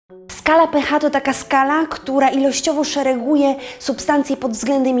Skala pH to taka skala, która ilościowo szereguje substancje pod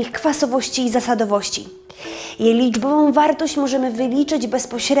względem ich kwasowości i zasadowości. Jej liczbową wartość możemy wyliczyć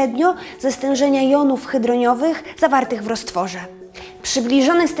bezpośrednio ze stężenia jonów hydroniowych zawartych w roztworze.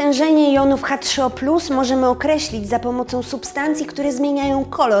 Przybliżone stężenie jonów H3O+ możemy określić za pomocą substancji, które zmieniają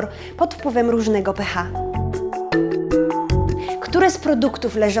kolor pod wpływem różnego pH. Które z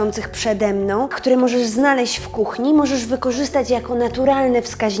produktów leżących przede mną, które możesz znaleźć w kuchni, możesz wykorzystać jako naturalne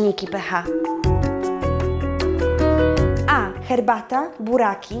wskaźniki pH? A. Herbata,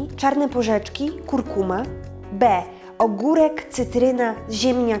 buraki, czarne porzeczki, kurkuma. B. Ogórek, cytryna,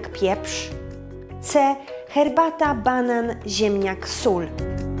 ziemniak, pieprz. C. Herbata, banan, ziemniak, sól.